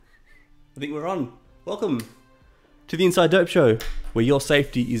I think we're on. Welcome to the Inside Dope Show, where your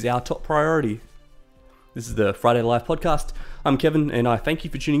safety is our top priority. This is the Friday Live podcast. I'm Kevin, and I thank you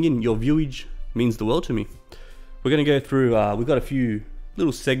for tuning in. Your viewage means the world to me. We're going to go through, we've got a few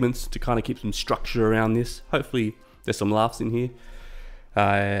little segments to kind of keep some structure around this. Hopefully there's some laughs in here.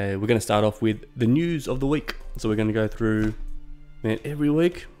 We're going to start off with the news of the week. So we're going to go through, man, every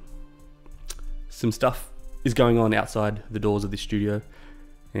week some stuff is going on outside the doors of this studio.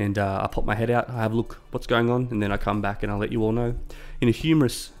 And I pop my head out, I have a look what's going on, and then I come back and I'll let you all know in a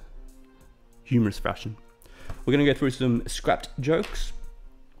humorous fashion. We're going to go through some scrapped jokes.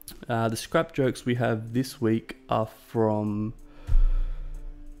 The scrap jokes we have this week are from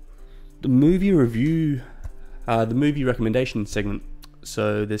the movie review, the movie recommendation segment.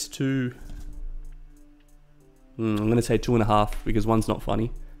 So there's two, I'm going to say 2.5 because one's not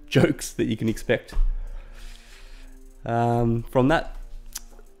funny, jokes that you can expect from that.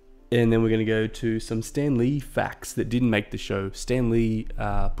 And then we're going to go to some Stan Lee facts that didn't make the show. Stan Lee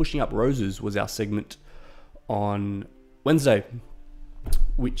Pushing Up Roses was our segment on Wednesday,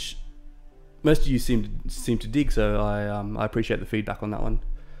 which most of you seem to dig, so I appreciate the feedback on that one.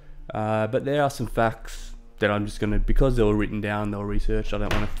 But there are some facts that I'm just going to, because they were written down, they were researched, I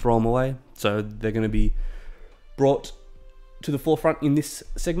don't want to throw them away. So they're going to be brought to the forefront in this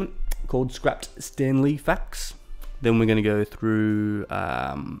segment called Scrapped Stan Lee Facts. Then we're going to go through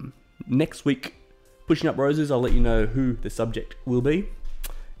next week, Pushing Up Roses. I'll let you know who the subject will be.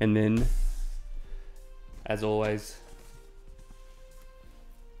 And then, as always,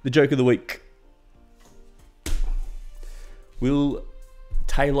 the joke of the week. We'll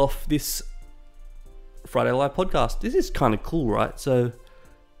tail off this Friday Live podcast. This is kind of cool, right? So,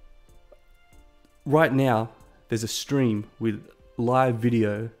 right now, there's a stream with live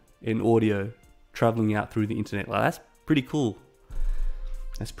video and audio traveling out through the internet. Like, that's pretty cool.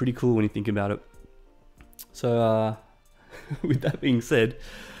 That's pretty cool when you think about it. So, with that being said,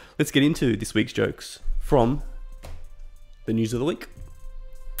 let's get into this week's jokes from the news of the week.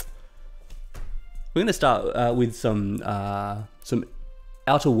 We're going to start with some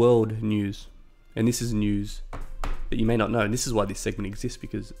outer world news, and this is news that you may not know. And this is why this segment exists,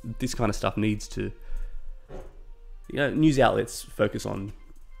 because this kind of stuff needs to, news outlets focus on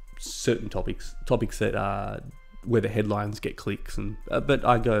certain topics that where the headlines get clicks, and but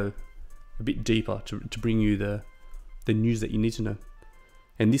I go a bit deeper to bring you the news that you need to know.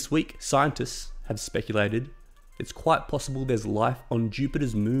 And this week, scientists have speculated it's quite possible there's life on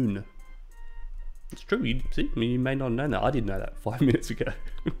Jupiter's moon. It's true. You may not know that. I didn't know that 5 minutes ago.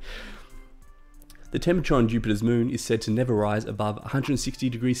 The temperature on Jupiter's moon is said to never rise above 160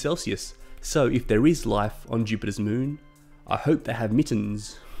 degrees Celsius. So if there is life on Jupiter's moon, I hope they have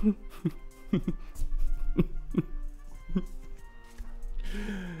mittens.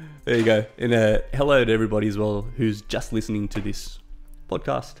 There you go. And hello to everybody as well who's just listening to this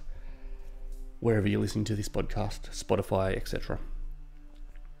podcast, wherever you're listening to this podcast, Spotify, etc.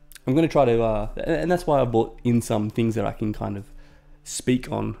 I'm going to try to, and that's why I brought in some things that I can kind of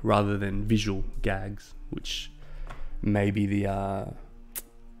speak on rather than visual gags, which may be the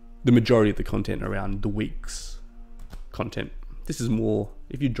majority of the content around the week's content. This is more,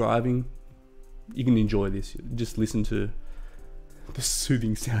 if you're driving, you can enjoy this. Just listen to the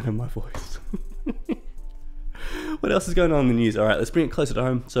soothing sound of my voice. What else is going on in the news? All right, let's bring it closer to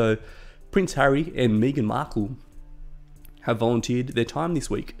home. So, Prince Harry and Meghan Markle have volunteered their time this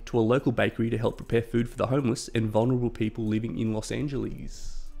week to a local bakery to help prepare food for the homeless and vulnerable people living in Los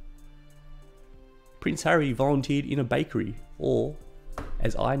Angeles. Prince Harry volunteered in a bakery, or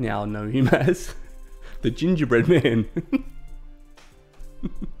as I now know him as, the Gingerbread Man.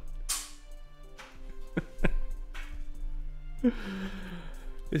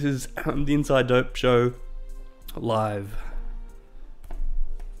 This is the Inside Dope Show live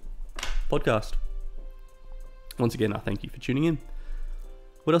podcast. Once again, I thank you for tuning in.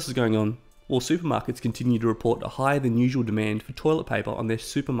 What else is going on? Well, supermarkets continue to report a higher than usual demand for toilet paper on their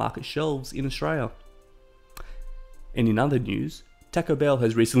supermarket shelves in Australia. And in other news, Taco Bell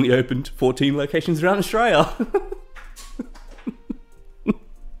has recently opened 14 locations around Australia.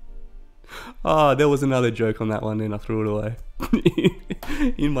 There was another joke on that one and I threw it away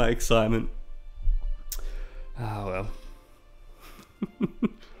in my excitement. Well.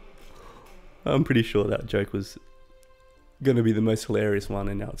 I'm pretty sure that joke was going to be the most hilarious one,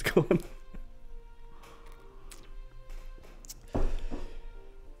 and now it's gone.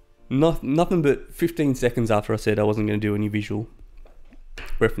 Nothing but 15 seconds after I said I wasn't going to do any visual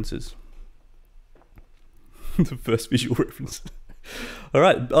references. The first visual reference. All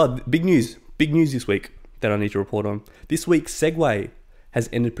right, big news this week that I need to report on. This week, Segway has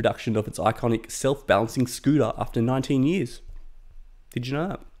ended production of its iconic self-balancing scooter after 19 years. Did you know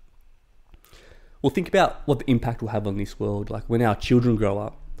that? Well, think about what the impact will have on this world. Like when our children grow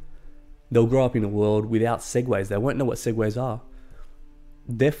up, they'll grow up in a world without segways. They won't know what segways are.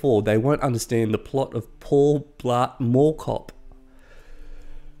 Therefore, they won't understand the plot of Paul Blart Mall Cop.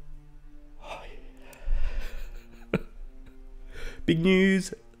 Big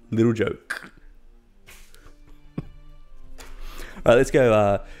news, little joke. All right, let's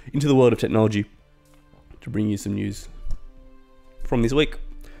go into the world of technology to bring you some news from this week.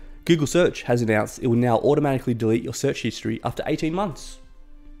 Google Search has announced it will now automatically delete your search history after 18 months.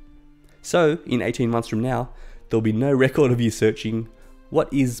 So, in 18 months from now, there'll be no record of you searching,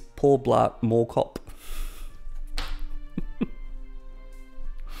 what is Paul Blart Mall Cop?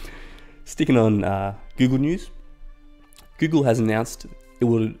 Sticking on Google News. Google has announced it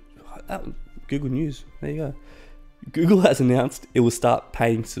will... Google News, there you go. Google has announced it will start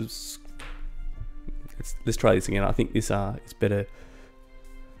paying... Let's try this again. I think this is better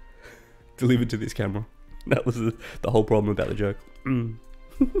delivered to this camera. That was the whole problem about the joke.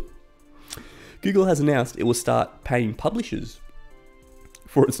 Google has announced it will start paying publishers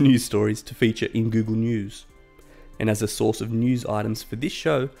for its news stories to feature in Google News. And as a source of news items for this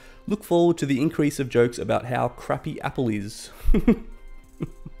show, look forward to the increase of jokes about how crappy Apple is.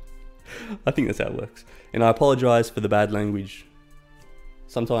 I think that's how it works. And I apologize for the bad language.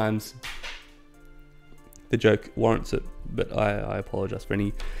 Sometimes the joke warrants it, but I apologize for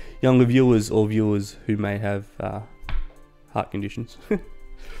any younger viewers or viewers who may have heart conditions.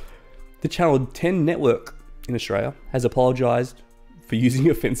 The Channel 10 network in Australia has apologized for using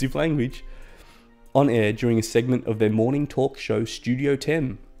offensive language on air during a segment of their morning talk show Studio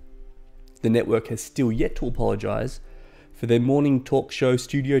 10. The network has still yet to apologize for their morning talk show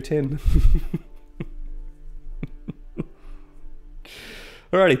Studio 10.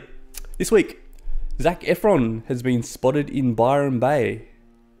 Alrighty, this week, Zac Efron has been spotted in Byron Bay.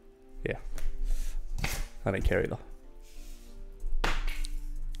 Yeah, I don't care either.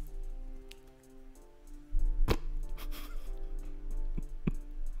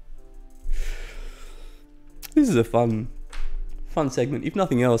 This is a fun segment. If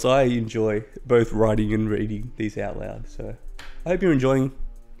nothing else, I enjoy both writing and reading these out loud. So I hope you're enjoying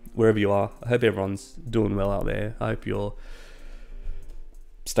wherever you are. I hope everyone's doing well out there. I hope you're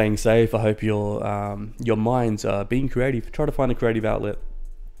staying safe. I hope your minds are being creative. Try to find a creative outlet.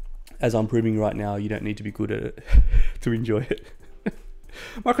 As I'm proving right now, you don't need to be good at it to enjoy it.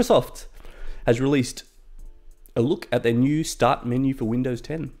 Microsoft has released a look at their new Start menu for Windows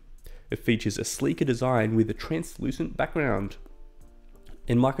 10. It features a sleeker design with a translucent background.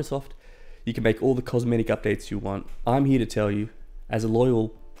 In Microsoft, you can make all the cosmetic updates you want. I'm here to tell you, as a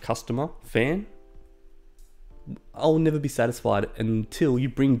loyal customer, fan, I'll never be satisfied until you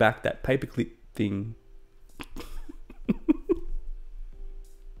bring back that paperclip thing.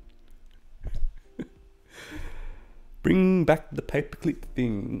 Bring back the paperclip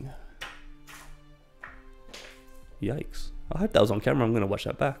thing. Yikes. I hope that was on camera. I'm going to watch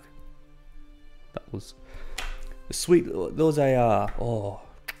that back. That was sweet. There was a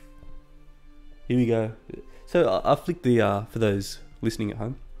here we go. So I flicked the for those listening at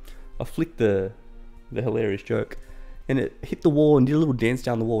home, I flicked the hilarious joke, and it hit the wall and did a little dance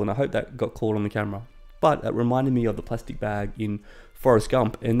down the wall, and I hope that got caught on the camera. But it reminded me of the plastic bag in Forrest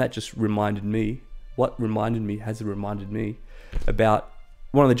Gump, and that just reminded me. What reminded me has reminded me about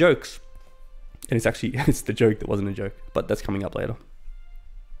one of the jokes, and it's actually it's the joke that wasn't a joke, but that's coming up later.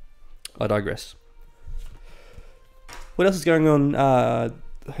 I digress. What else is going on?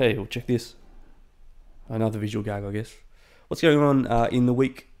 Hey, we'll check this. Another visual gag, I guess. What's going on in the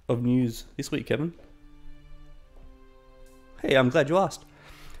week of news this week, Kevin? Hey, I'm glad you asked.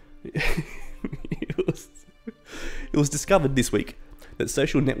 It was discovered this week that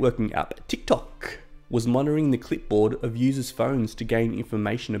social networking app TikTok was monitoring the clipboard of users' phones to gain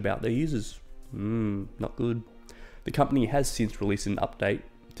information about their users. Not good. The company has since released an update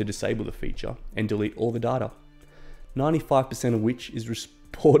to disable the feature and delete all the data, 95% of which is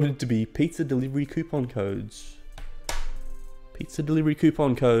reported to be pizza delivery coupon codes. Pizza delivery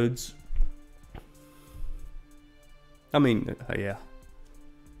coupon codes. I mean, yeah.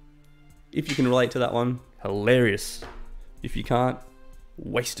 If you can relate to that one, hilarious. If you can't,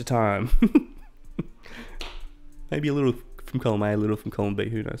 waste of time. Maybe a little from column A, a little from column B,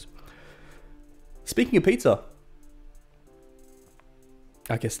 who knows. Speaking of pizza,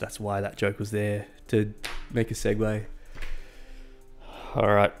 I guess that's why that joke was there, to make a segue.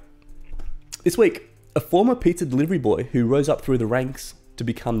 Alright. This week, a former pizza delivery boy who rose up through the ranks to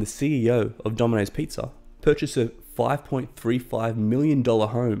become the CEO of Domino's Pizza purchased a $5.35 million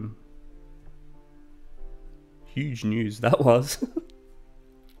home. Huge news that was.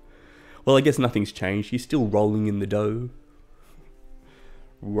 Well, I guess nothing's changed. He's still rolling in the dough.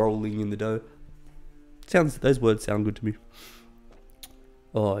 Rolling in the dough. Those words sound good to me.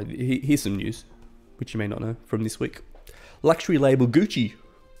 Oh, here's some news, which you may not know, from this week. Luxury label Gucci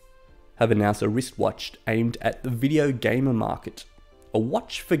have announced a wristwatch aimed at the video gamer market. A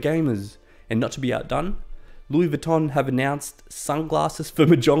watch for gamers. And not to be outdone, Louis Vuitton have announced sunglasses for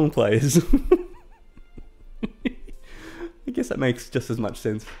Mahjong players. I guess that makes just as much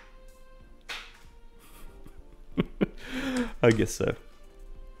sense. I guess so.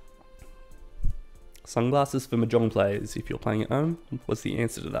 Sunglasses for Mahjong players. If you're playing at home, what's the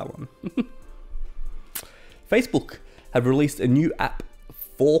answer to that one? Facebook have released a new app,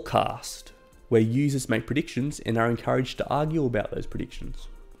 Forecast, where users make predictions and are encouraged to argue about those predictions.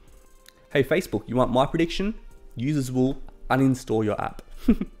 Hey Facebook, you want my prediction? Users will uninstall your app.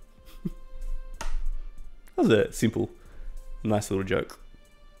 That was a simple, nice little joke.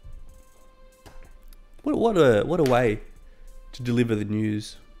 What a way to deliver the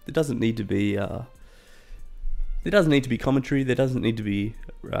news. There doesn't need to be commentary. There doesn't need to be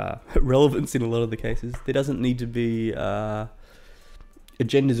relevance in a lot of the cases. There doesn't need to be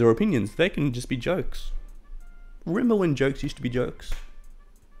agendas or opinions. They can just be jokes. Remember when jokes used to be jokes?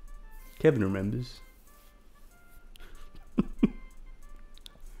 Kevin remembers.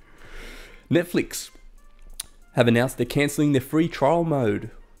 Netflix have announced they're cancelling their free trial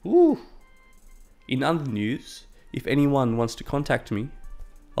mode. Ooh. In other news, if anyone wants to contact me,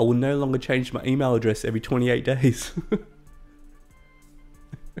 I will no longer change my email address every 28 days. Who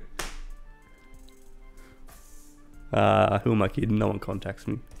am I kidding? No one contacts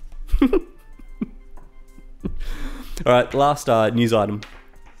me. Alright, last news item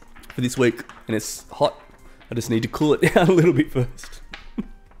for this week, and it's hot. I just need to cool it down a little bit first.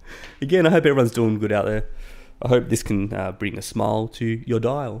 Again, I hope everyone's doing good out there. I hope this can bring a smile to your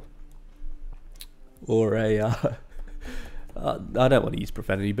dial. Or a, I don't want to use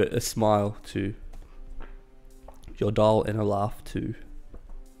profanity, but a smile to your dial and a laugh too.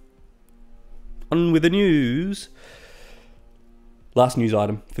 On with the news. Last news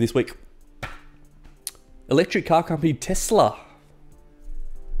item for this week. Electric car company Tesla.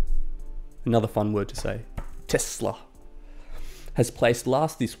 Another fun word to say. Tesla. Has placed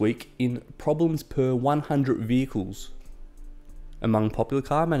last this week in problems per 100 vehicles among popular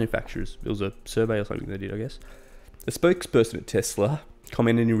car manufacturers. It was a survey or something they did, I guess. The spokesperson at Tesla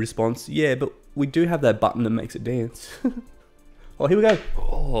commented in response, yeah, but we do have that button that makes it dance. Oh, here we go.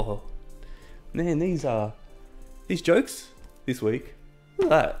 Oh, man, these jokes this week.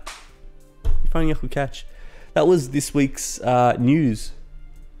 Look at that. If only I could catch. That was this week's news.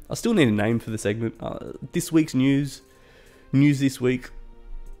 I still need a name for the segment. This week's news this week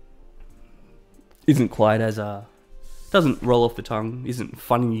isn't quite as doesn't roll off the tongue, isn't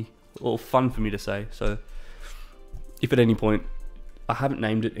funny or fun for me to say. So if at any point I haven't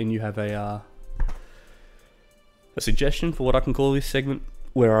named it and you have a suggestion for what I can call this segment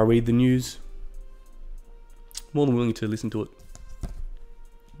where I read the news, more than willing to listen to it.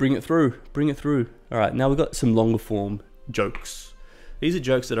 Bring it through. All right, now we've got some longer form jokes. These are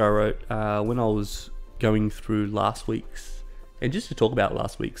jokes that I wrote when I was going through last week's, and just to talk about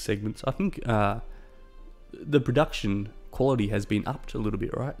last week's segments, I think the production quality has been upped a little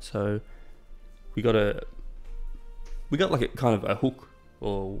bit, right? So we got like a kind of a hook,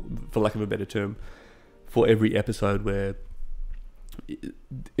 or for lack of a better term, for every episode where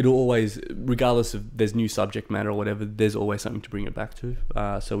it'll always, regardless of there's new subject matter or whatever, there's always something to bring it back to.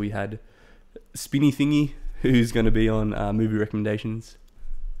 So we had Spinny Thingy, who's going to be on movie recommendations.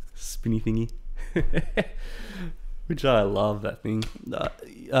 Spinny Thingy. Which I love that thing.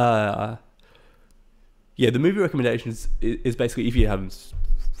 Yeah, the movie recommendations is basically, if you haven't,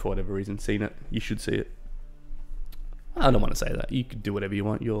 for whatever reason, seen it, you should see it. I don't want to say that. You can do whatever you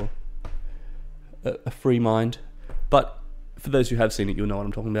want. You're a free mind. But for those who have seen it, you'll know what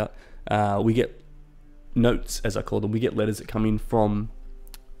I'm talking about. We get notes, as I call them. We get letters that come in from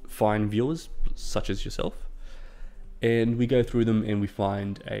fine viewers, such as yourself. And we go through them and we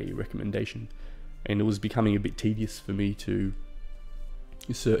find a recommendation. And it was becoming a bit tedious for me to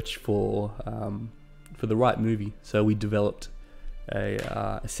search for the right movie. So we developed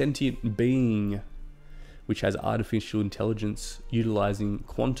a sentient being which has artificial intelligence utilizing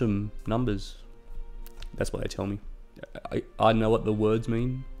quantum numbers. That's what they tell me. I know what the words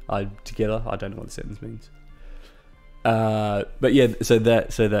mean. Together, I don't know what the sentence means. But yeah, so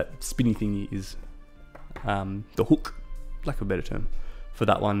that spinny thingy is the hook, lack of a better term, for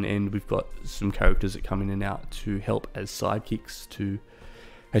that one, and we've got some characters that come in and out to help as sidekicks to,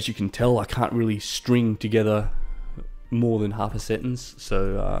 as you can tell, I can't really string together more than half a sentence,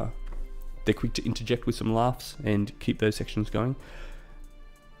 so they're quick to interject with some laughs and keep those sections going.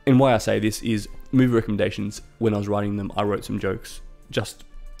 And why I say this is movie recommendations, when I was writing them, I wrote some jokes, just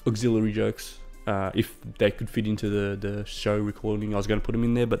auxiliary jokes. If they could fit into the show recording, I was going to put them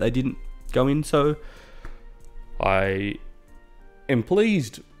in there, but they didn't go in, so I am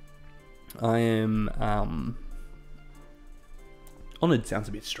pleased. I am honoured sounds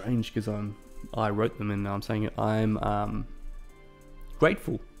a bit strange because I wrote them and I'm saying it. I'm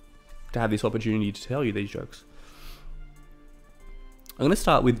grateful to have this opportunity to tell you these jokes. I'm going to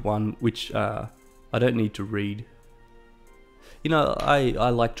start with one which I don't need to read. You know, I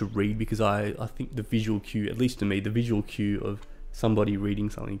like to read because I think the visual cue, at least to me, the visual cue of somebody reading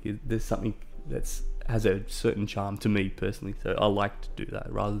something, there's something that's has a certain charm to me personally. So I like to do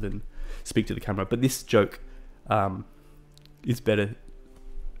that rather than speak to the camera. But this joke is better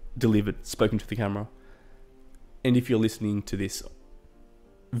delivered, spoken to the camera. And if you're listening to this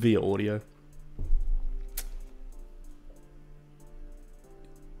via audio,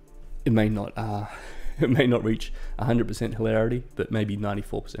 it may not reach 100% hilarity, but maybe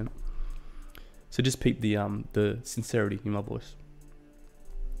 94%. So just peep the sincerity in my voice.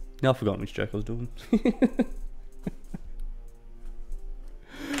 Now I've forgotten which joke I was doing.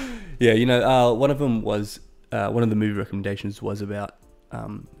 Yeah, you know, one of them was one of the movie recommendations was about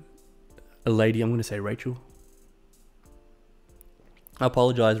a lady. I'm going to say Rachel. I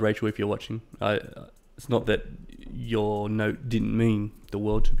apologize, Rachel, if you're watching. It's not that your note didn't mean the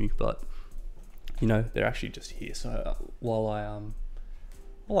world to me, but you know, they're actually just here. So while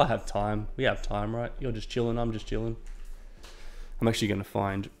I have time, we have time, right? You're just chilling, I'm just chilling. I'm actually going to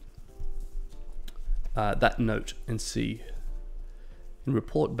find that note and see and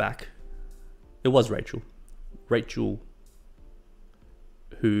report back. It was Rachel. Rachel,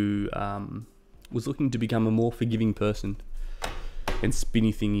 who was looking to become a more forgiving person, and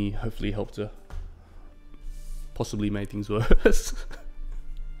Spinny Thingy hopefully helped her. Possibly made things worse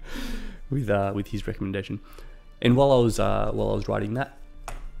with his recommendation. And while I was writing that,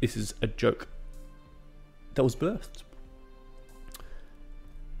 this is a joke that was birthed.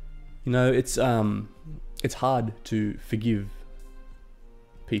 You know, it's hard to forgive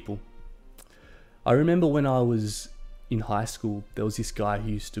people. I remember when I was in high school, there was this guy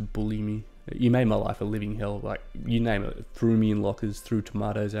who used to bully me. He made my life a living hell. Like, you name it, threw me in lockers, threw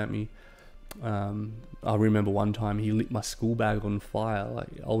tomatoes at me. I remember one time he lit my school bag on fire. Like,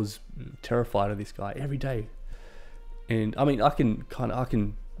 I was terrified of this guy every day. And I mean, I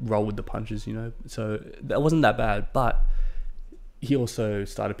can roll with the punches, you know. So that wasn't that bad, but he also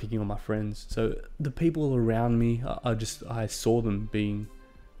started picking on my friends. So the people around me, I saw them being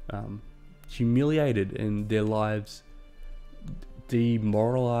humiliated and their lives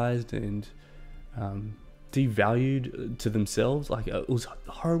demoralized and devalued to themselves. Like, it was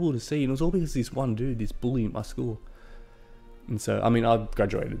horrible to see, and it was all because of this one dude, this bully at my school. And so, I mean, I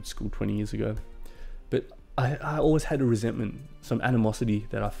graduated school 20 years ago, but I always had a resentment, some animosity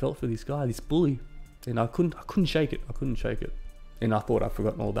that I felt for this guy, this bully, and I couldn't shake it. And I thought I'd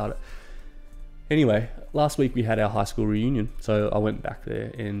forgotten all about it. Anyway, last week we had our high school reunion, so I went back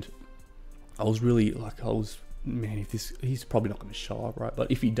there, and I was really like, man, he's probably not going to show up, right?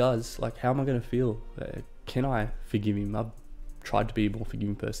 But if he does, like, how am I going to feel? Can I forgive him? I've tried to be a more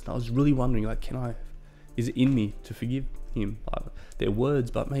forgiving person. I was really wondering, like, is it in me to forgive him? They're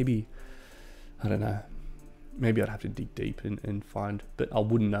words, but maybe, I don't know, maybe I'd have to dig deep and find, but I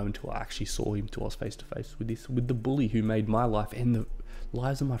wouldn't know until I actually saw him, till I was face to face with the bully who made my life and the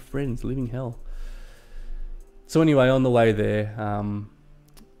lives of my friends living hell. So anyway, on the way there,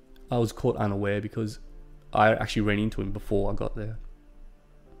 I was caught unaware because I actually ran into him before I got there.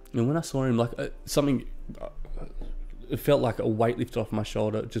 And when I saw him, like, something, it felt like a weight lifted off my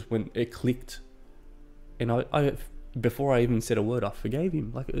shoulder just when it clicked. And I before I even said a word, I forgave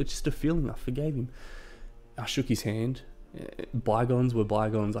him. Like, it's just a feeling, I forgave him. I shook his hand. Bygones were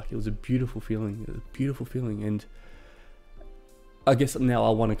bygones. Like, it was a beautiful feeling. And I guess now I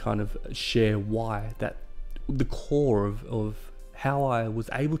want to kind of share why, that the core of how I was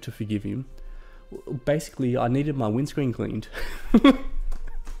able to forgive him. Basically, I needed my windscreen cleaned.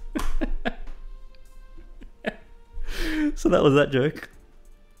 So that was that joke.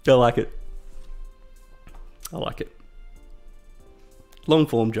 I like it. Long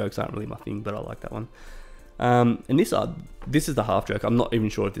form jokes aren't really my thing, but I like that one. And this is the half joke. I'm not even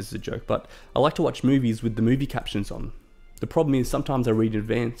sure if this is a joke, but I like to watch movies with the movie captions on. The problem is sometimes I read in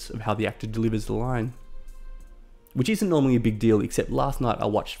advance of how the actor delivers the line. which isn't normally a big deal, except last night I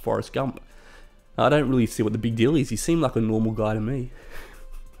watched Forrest Gump. I don't really see what the big deal is. He seemed like a normal guy to me.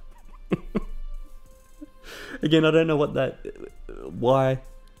 Again, I don't know why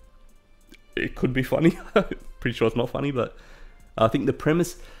it could be funny. Pretty sure it's not funny, but I think the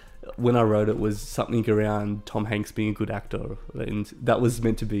premise when I wrote it was something around Tom Hanks being a good actor, and that was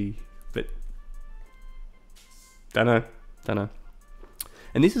meant to be, but don't know.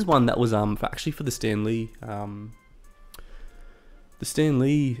 And this is one that was actually for the Stan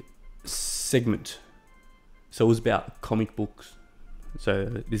Lee segment. So it was about comic books. So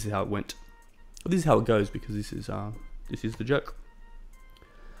this is how it went. This is how it goes, because this is the joke.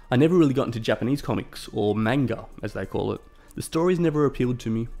 I never really got into Japanese comics, or manga as they call it. The stories never appealed to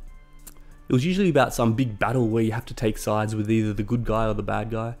me. It was usually about some big battle where you have to take sides with either the good guy or the bad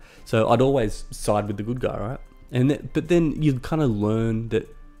guy. So I'd always side with the good guy, right? But then you'd kind of learn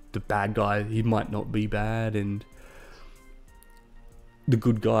that the bad guy, he might not be bad, and the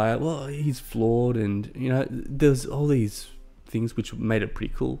good guy, well, he's flawed, and there's all these things which made it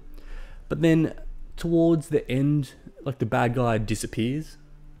pretty cool. But then towards the end, like, the bad guy disappears,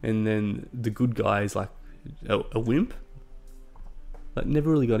 and then the good guy is like a wimp. Like, never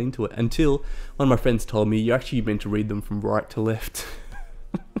really got into it until one of my friends told me you're actually meant to read them from right to left.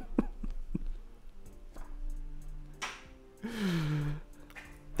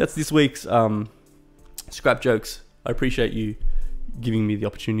 That's this week's scrap jokes. I appreciate you giving me the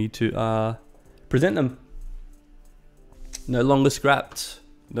opportunity to present them. No longer scrapped.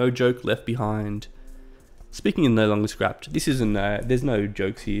 No joke left behind. Speaking of no longer scrapped, this isn't. There's no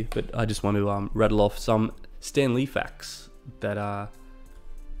jokes here, but I just want to rattle off some Stan Lee facts that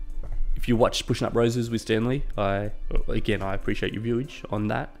if you watch Pushing Up Roses with Stan Lee, I appreciate your viewage on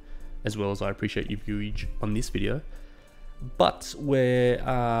that, as well as I appreciate your viewage on this video. But where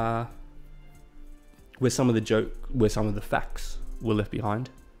some of the facts were left behind,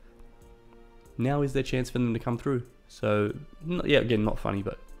 now is their chance for them to come through. So, yeah, again, not funny,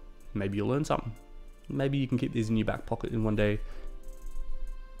 but maybe you'll learn something. Maybe you can keep these in your back pocket, and one day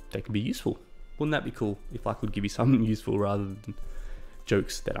they could be useful. Wouldn't that be cool if I could give you something useful rather than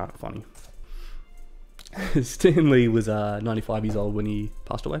jokes that aren't funny? Stan Lee was 95 years old when he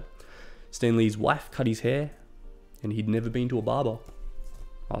passed away. Stan Lee's wife cut his hair, and he'd never been to a barber.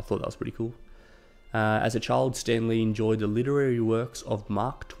 I thought that was pretty cool. As a child, Stan Lee enjoyed the literary works of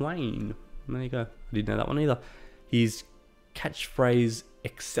Mark Twain. There you go. I didn't know that one either. His catchphrase,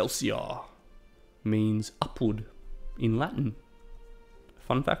 Excelsior, means upward in Latin.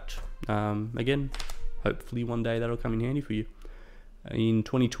 Fun fact. Again, hopefully one day that'll come in handy for you. In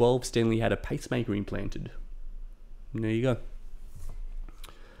 2012, Stan Lee had a pacemaker implanted. There you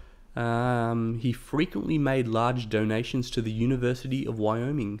go. He frequently made large donations to the University of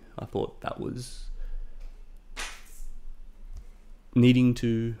Wyoming. I thought that was needing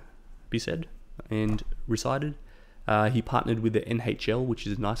to be said and recited. He partnered with the NHL, which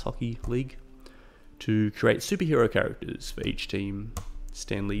is an ice hockey league, to create superhero characters for each team.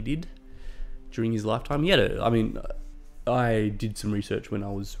 Stan Lee did during his lifetime. He had I did some research when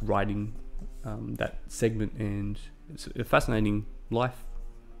I was writing that segment, and it's a fascinating life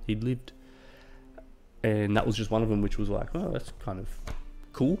he'd lived. And that was just one of them, which was like, oh, that's kind of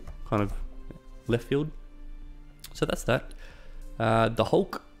cool, kind of left field. So that's that. The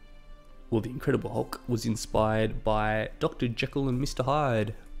Hulk, well, the Incredible Hulk, was inspired by Dr. Jekyll and Mr.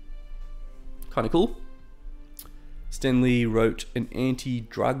 Hyde. Kind of cool. Stan Lee wrote an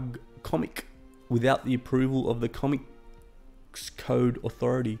anti-drug comic without the approval of the Comics Code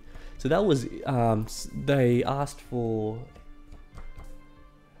Authority. So that was, they asked for,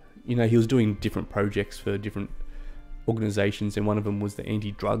 he was doing different projects for different organizations, and one of them was the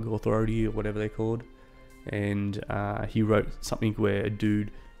Anti-Drug Authority, or whatever they're called. And he wrote something where a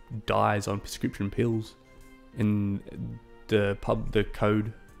dude dies on prescription pills, and the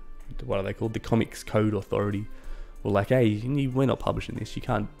code, what are they called? The Comics Code Authority were like, hey, we're not publishing this. You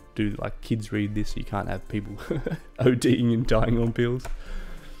can't do, like, kids read this. You can't have people ODing and dying on pills.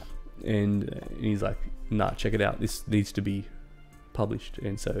 And he's like, nah, check it out. This needs to be published.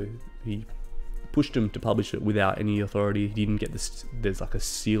 And so he pushed him to publish it without any authority. He didn't get this, there's like a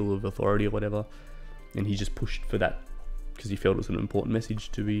seal of authority or whatever. And he just pushed for that because he felt it was an important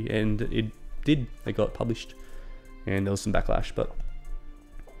message to be, and it did. It got published, and there was some backlash, but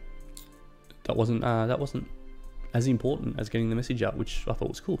that wasn't as important as getting the message out, which I thought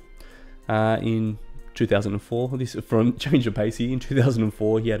was cool. In 2004, this is from Change of Pace here. In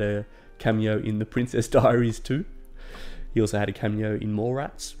 2004, he had a cameo in The Princess Diaries 2. He also had a cameo in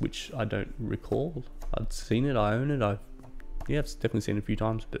Mallrats, which I don't recall. I'd seen it, I own it. I've definitely seen it a few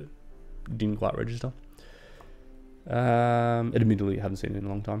times, but didn't quite register. Admittedly, I haven't seen it in a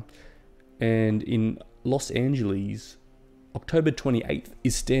long time. And in Los Angeles, October 28th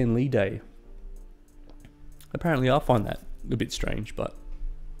is Stan Lee Day. Apparently, I find that a bit strange, but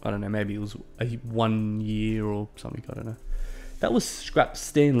I don't know. Maybe it was 1 year or something. I don't know. That was Scrap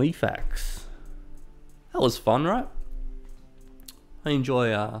Stan Lee facts. That was fun, right? I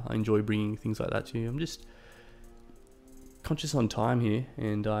enjoy bringing things like that to you. I'm just conscious on time here,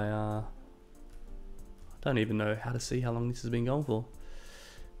 and I don't even know how to see how long this has been going for.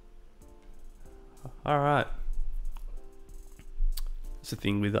 All right. It's the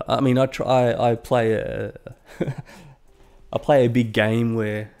thing with I mean, I play a I play a big game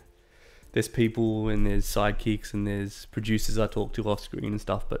where there's people and there's sidekicks and there's producers I talk to off screen and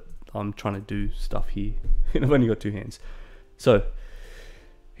stuff, but I'm trying to do stuff here and I've only got 2 hands. So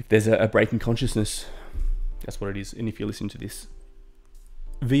if there's a break in consciousness, that's what it is. And if you listen to this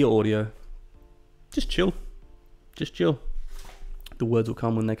via audio, just chill. Just chill. The words will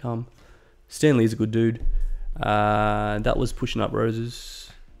come when they come. Stan Lee's a good dude. That was Pushing Up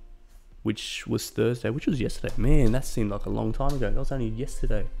Roses, which was Thursday, which was yesterday. Man, that seemed like a long time ago. That was only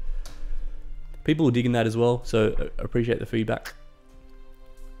yesterday. People were digging that as well, so appreciate the feedback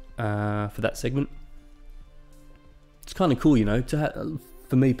for that segment. It's kind of cool, you know, to have,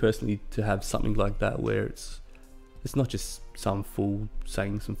 for me personally, to have something like that where it's not just some fool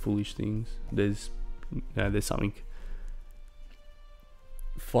saying some foolish things. There's something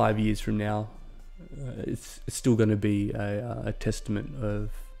 5 years from now. It's still going to be a testament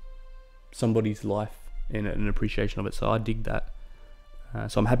of somebody's life and an appreciation of it. So I dig that.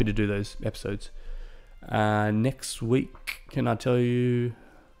 So I'm happy to do those episodes. Next week, can I tell you?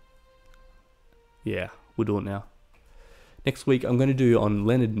 Yeah, we'll do it now. Next week, I'm going to do on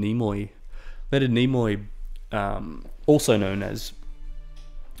Leonard Nimoy. Leonard Nimoy, also known as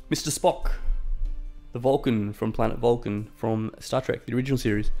Mr. Spock, the Vulcan from Planet Vulcan from Star Trek, the original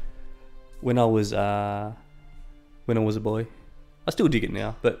series. When I was a boy, I still dig it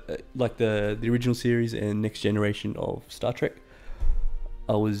now, but like the original series and Next Generation of Star Trek,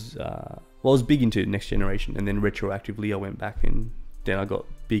 I was big into Next Generation, and then retroactively I went back and then I got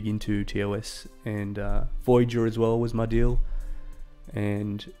big into TOS, and Voyager as well was my deal,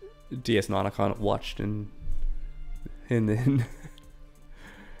 and DS9 I kind of watched, and then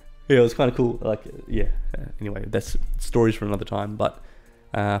yeah, it was kind of cool. Like anyway, that's stories for another time. But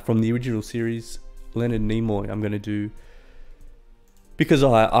from the original series, Leonard Nimoy, I'm going to do, because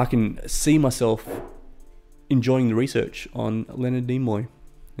I can see myself enjoying the research on Leonard Nimoy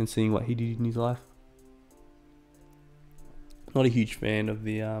and seeing what he did in his life. Not a huge fan of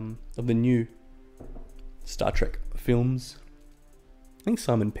the new Star Trek films. I think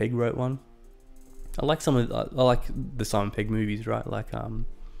Simon Pegg wrote one. I like the Simon Pegg movies, right? Like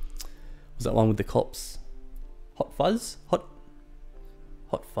was that one with the cops? Hot Fuzz? Hot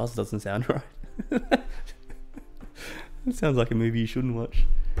Fuzz doesn't sound right. It sounds like a movie you shouldn't watch.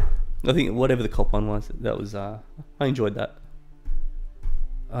 I think whatever the cop one was, that was I enjoyed that.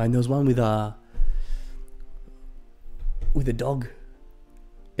 And there was one with a dog.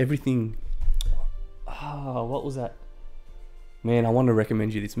 Everything. What was that? Man, I want to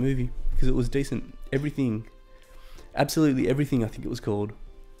recommend you this movie because it was decent. Everything, absolutely everything, I think it was called.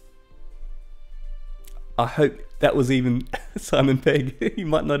 I hope that was even Simon Pegg. He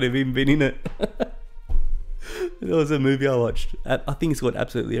might not have even been in it. There was a movie I watched. I think it's called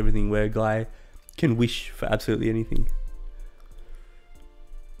Absolutely Everything, where a guy can wish for absolutely anything.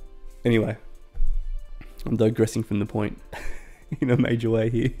 Anyway, I'm digressing from the point in a major way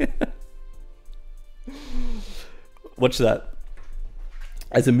here. Watch that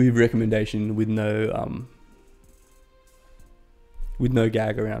as a movie recommendation with no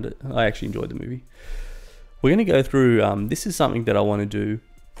gag around it. I actually enjoyed the movie. We're going to go through, this is something that I want to do.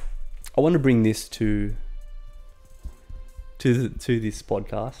 I want to bring this to this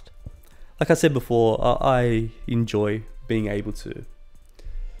podcast. Like I said before, I enjoy being able to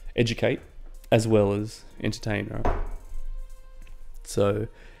educate as well as entertain, right? So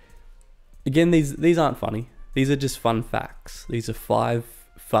again, these aren't funny. These are just fun facts. These are 5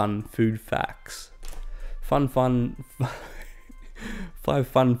 fun food facts. 5 fun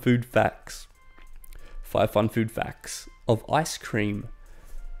food facts. 5 fun food facts of ice cream.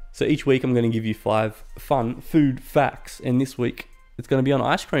 So each week I'm going to give you 5 fun food facts, and this week it's going to be on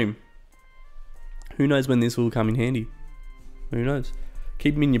ice cream. Who knows when this will come in handy? Who knows?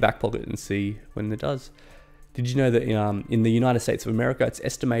 Keep them in your back pocket and see when it does. Did you know that in the United States of America, it's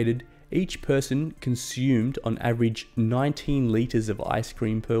estimated each person consumed on average 19 liters of ice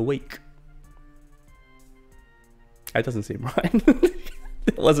cream per week? That doesn't seem right.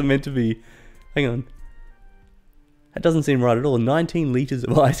 That wasn't meant to be. Hang on. That doesn't seem right at all. 19 litres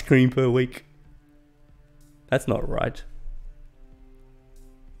of ice cream per week. That's not right.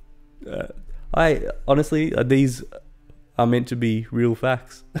 I honestly, these are meant to be real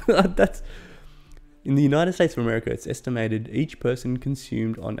facts. That's in the United States of America. It's estimated each person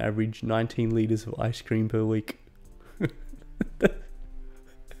consumed on average 19 litres of ice cream per week.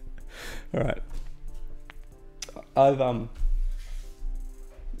 All right. I've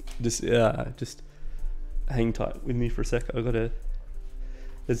just hang tight with me for a sec. There's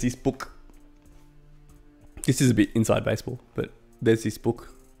this book. This is a bit inside baseball, but there's this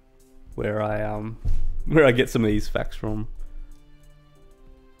book where I get some of these facts from.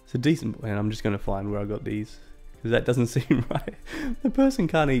 It's a decent book, and I'm just going to find where I got these, because that doesn't seem right. The person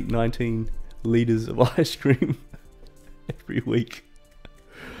can't eat 19 litres of ice cream every week.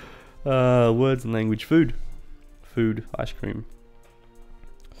 Words and language. Food, ice cream.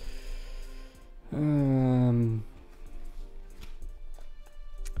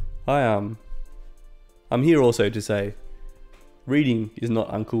 I'm here also to say, reading is not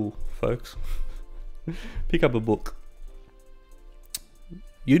uncool, folks. Pick up a book.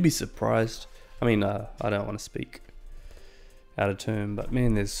 You'd be surprised. I mean, I don't want to speak out of turn, but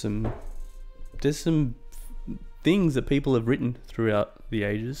man, there's some things that people have written throughout the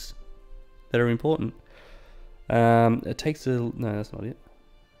ages that are important. It takes no, that's not it.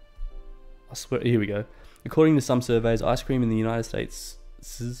 I swear, here we go. According to some surveys, ice cream is the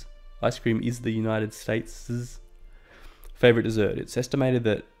United States' favorite dessert. It's estimated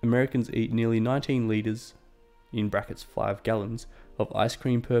that Americans eat nearly 19 litres, in brackets 5 gallons, of ice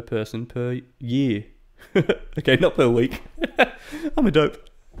cream per person per year. Okay, not per week. I'm a dope.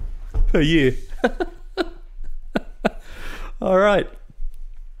 Per year. All right.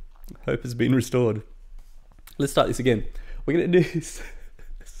 Hope has been restored. Let's start this again. We're going to do this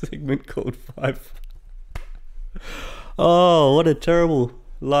segment called 5. Oh, what a terrible...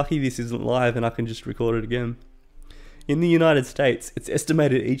 Lucky this isn't live and I can just record it again. In the United States, it's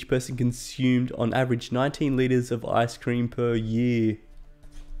estimated each person consumed on average 19 litres of ice cream per year.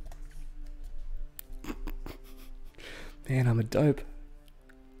 Man, I'm a dope.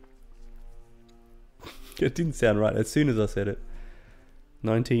 It didn't sound right as soon as I said it.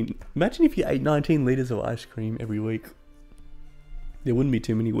 19. Imagine if you ate 19 litres of ice cream every week. There wouldn't be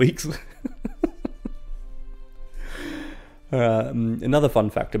too many weeks. Another fun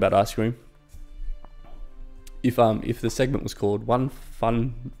fact about ice cream. If the segment was called One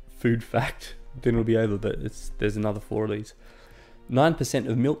Fun Food Fact, then it'll be over, but there's another 4 of these. 9%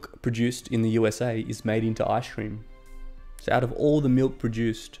 of milk produced in the USA is made into ice cream. So out of all the milk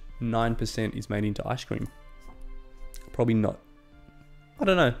produced, 9% is made into ice cream. Probably not. I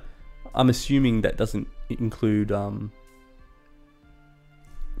don't know. I'm assuming that doesn't include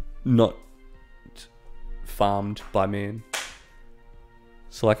not farmed by man.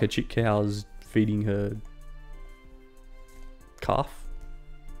 So like a chick cow's feeding her calf.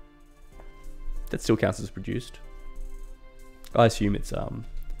 That still counts as produced. I assume it's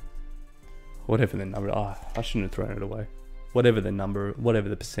whatever the number. I shouldn't have thrown it away. Whatever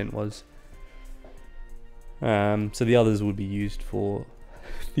the percent was. So the others would be used for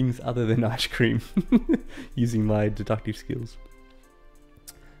things other than ice cream, using my deductive skills.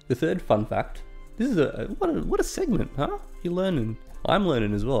 The third fun fact. This is what a segment, huh? You're learning. I'm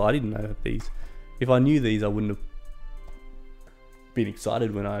learning as well. I didn't know these. If I knew these, I wouldn't have been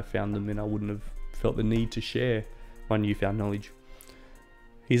excited when I found them, and I wouldn't have felt the need to share my newfound knowledge.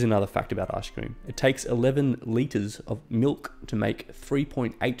 Here's another fact about ice cream. It takes 11 litres of milk to make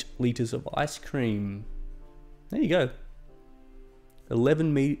 3.8 litres of ice cream. There you go.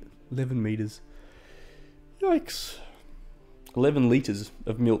 11 meters. Yikes. 11 litres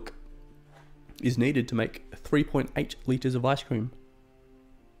of milk is needed to make 3.8 litres of ice cream.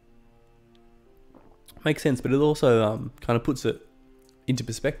 Makes sense, but it also kind of puts it into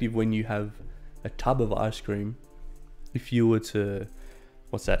perspective when you have a tub of ice cream. If you were to,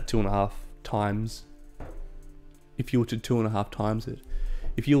 what's that, 2.5 times? If you were to 2.5 times it,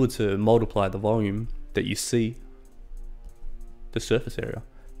 if you were to multiply the volume that you see, the surface area,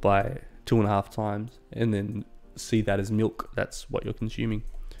 by 2.5 times, and then see that as milk, that's what you're consuming,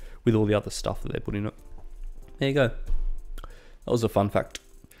 with all the other stuff that they put in it. There you go. That was a fun fact.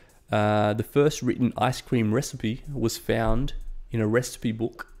 The first written ice cream recipe was found in a recipe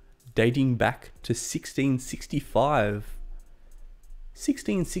book dating back to 1665.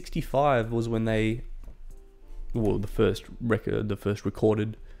 1665 was when the first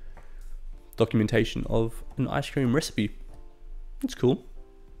recorded documentation of an ice cream recipe. It's cool.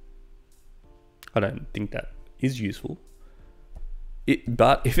 I don't think that is useful,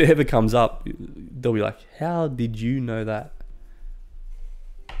 But if it ever comes up, they'll be like, how did you know that?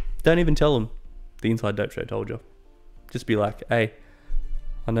 Don't even tell them the Inside Dope Show told you. Just be like, hey,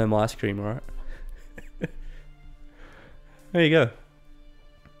 I know my ice cream, alright? There you go.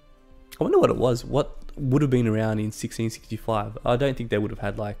 I wonder what it was. What would have been around in 1665? I don't think they would have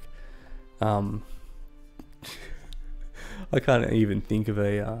had like... I can't even think of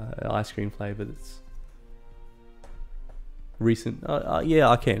a ice cream flavour that's recent. Yeah,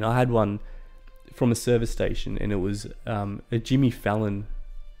 I can. I had one from a service station, and it was a Jimmy Fallon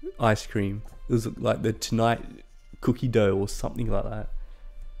ice cream. It was like the Tonight cookie dough or something like that.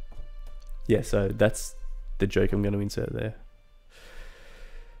 Yeah, so that's the joke I'm going to insert there.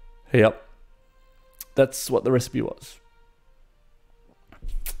 Yep, that's what the recipe was.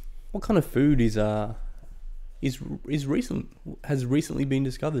 What kind of food has recently been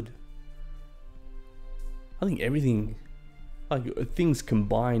discovered? I think everything, like things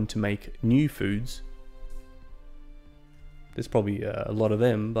combined to make new foods. There's probably a lot of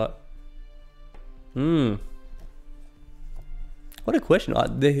them, but what a question.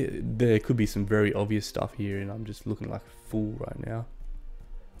 There could be some very obvious stuff here, and I'm just looking like a fool right now.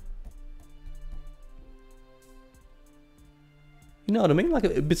 You know what I mean?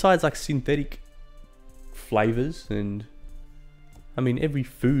 Like, besides like synthetic flavors, and I mean, every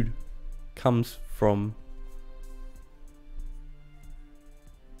food comes from...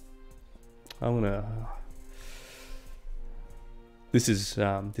 This is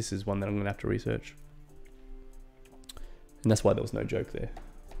one that I'm gonna have to research, and that's why there was no joke there.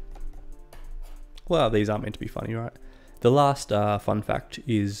 Well, these aren't meant to be funny, right? The last fun fact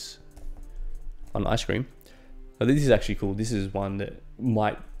is on ice cream. This is actually cool. This is one that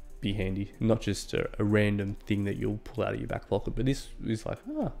might be handy, not just a random thing that you'll pull out of your back pocket, but this is like,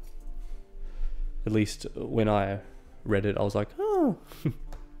 at least when I read it, I was like,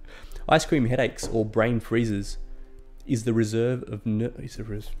 ice cream headaches or brain freezes is the reserve of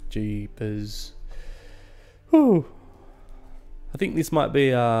jeepers. Whew. I think this might be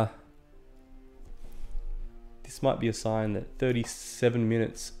a sign that 37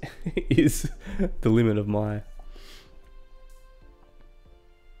 minutes is the limit of my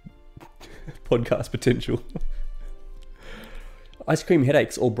podcast potential. Ice cream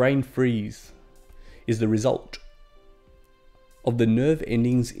headaches or brain freeze is the result of the nerve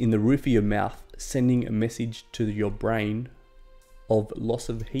endings in the roof of your mouth sending a message to your brain of loss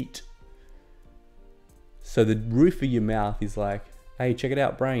of heat. So the roof of your mouth is like, hey, check it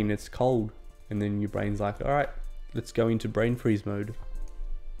out, brain, it's cold. And then your brain's like, all right, let's go into brain freeze mode.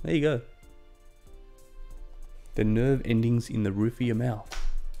 There you go. The nerve endings in the roof of your mouth.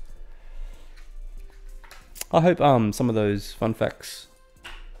 I hope some of those fun facts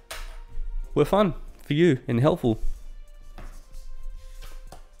were fun for you and helpful.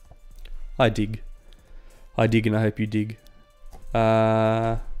 I dig, and I hope you dig.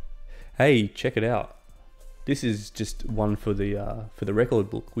 Hey, check it out. This is just one for the record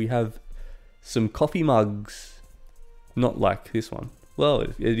book. We have some coffee mugs, not like this one. Well,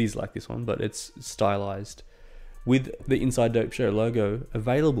 it is like this one, but it's stylized with the Inside Dope Show logo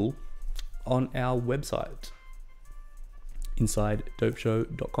available on our website,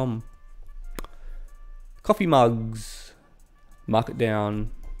 InsideDopeShow.com. Coffee mugs, mark it down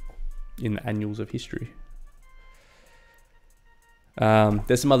in the annals of history.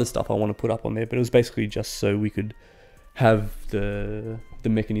 There's some other stuff I want to put up on there, but it was basically just so we could have the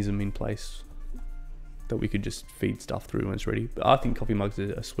mechanism in place that we could just feed stuff through when it's ready. But I think coffee mugs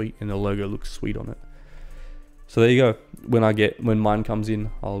are sweet, and the logo looks sweet on it. So there you go. When mine comes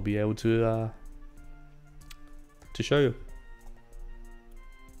in, I'll be able to show you.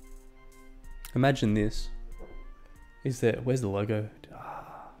 Imagine this. Where's the logo?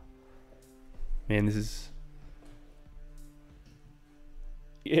 Man, this is...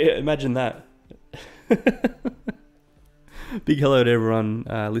 Yeah, imagine that. Big hello to everyone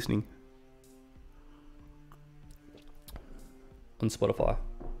listening on Spotify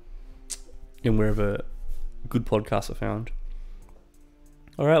and wherever good podcasts are found.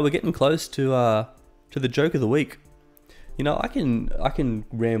 All right, we're getting close to the joke of the week. You know, I can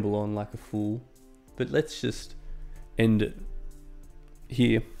ramble on like a fool, but let's just end it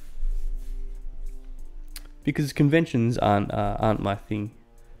here, because conventions aren't my thing.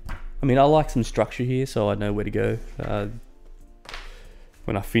 I mean, I like some structure here, so I know where to go.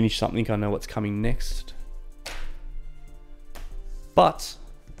 When I finish something, I know what's coming next. But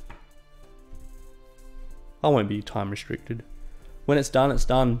I won't be time restricted. When it's done, it's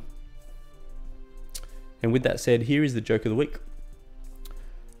done. And with that said, here is the joke of the week.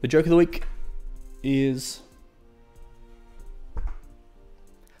 The joke of the week is...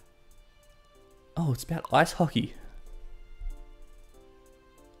 Oh, it's about ice hockey.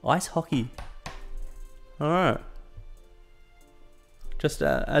 Ice hockey. Alright. Just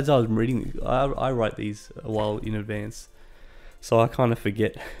as I was reading, I write these a while in advance. So I kind of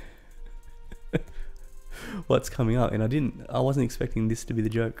forget what's coming up. And I wasn't expecting this to be the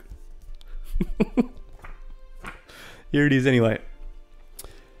joke. Here it is anyway.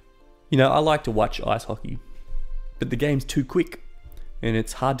 You know, I like to watch ice hockey, but the game's too quick and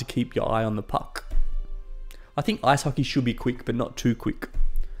it's hard to keep your eye on the puck. I think ice hockey should be quick, but not too quick.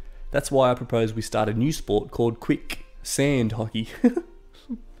 That's why I propose we start a new sport called quick sand hockey.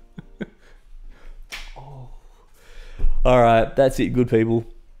 Oh. Alright, that's it, good people.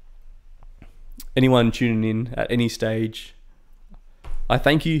 Anyone tuning in at any stage, I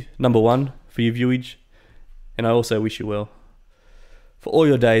thank you, number one, for your viewage, and I also wish you well for all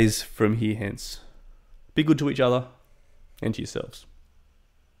your days from here hence. Be good to each other and to yourselves.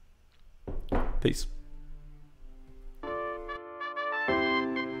 Peace.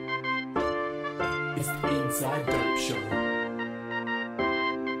 It's the Inside Dope Show.